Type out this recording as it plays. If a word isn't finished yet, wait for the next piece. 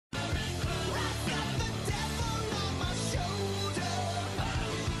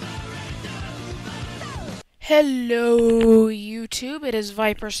Hello YouTube, it is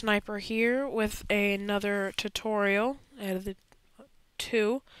Viper Sniper here with another tutorial out of the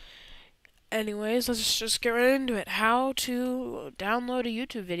two. Anyways, let's just get right into it. How to download a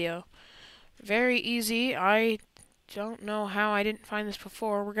YouTube video. Very easy. I don't know how I didn't find this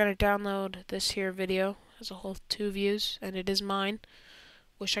before. We're gonna download this here video as a whole 2 views, and it is mine.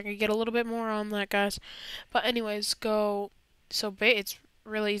 Wish I could get a little bit more on that, guys. But anyways, it's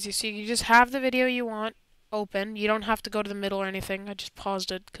really easy. So you just have the video you want open. You don't have to go to the middle or anything. I just paused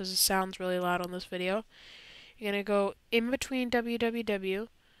it because it sounds really loud on this video. You're gonna go in between www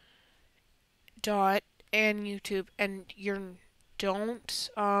dot and YouTube, and don't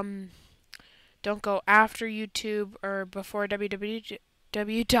go after YouTube or before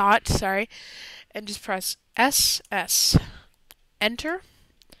www dot, sorry, and just press SS. Enter.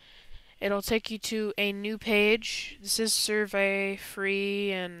 It'll take you to a new page. This is survey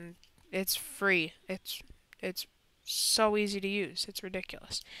free, and it's free. It's so easy to use. It's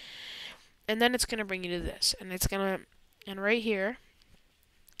ridiculous. And then it's gonna bring you to this, and right here,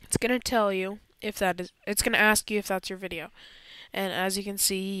 it's gonna tell you if it's gonna ask you if that's your video. And as you can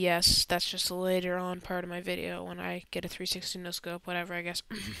see, yes, that's just a later on part of my video when I get a 360 no scope, whatever, I guess.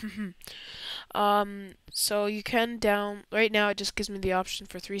 So you can right now it just gives me the option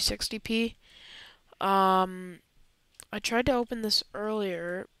for 360p. I tried to open this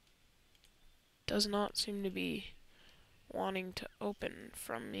earlier. Does not seem to be wanting to open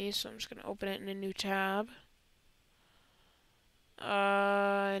from me, so I'm just gonna open it in a new tab.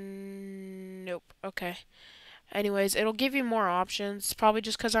 Nope. Okay. Anyways, it'll give you more options. Probably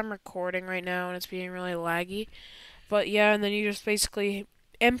just because I'm recording right now and it's being really laggy. But yeah, and then you just basically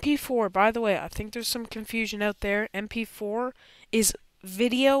MP4. By the way, I think there's some confusion out there. MP4 is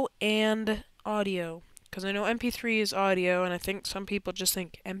video and audio. Because I know MP3 is audio, and I think some people just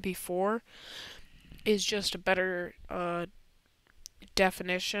think MP4 is just a better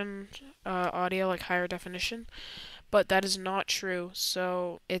definition, audio, like higher definition. But that is not true.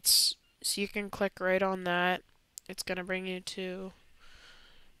 So you can click right on that. It's gonna bring you to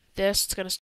this. It's gonna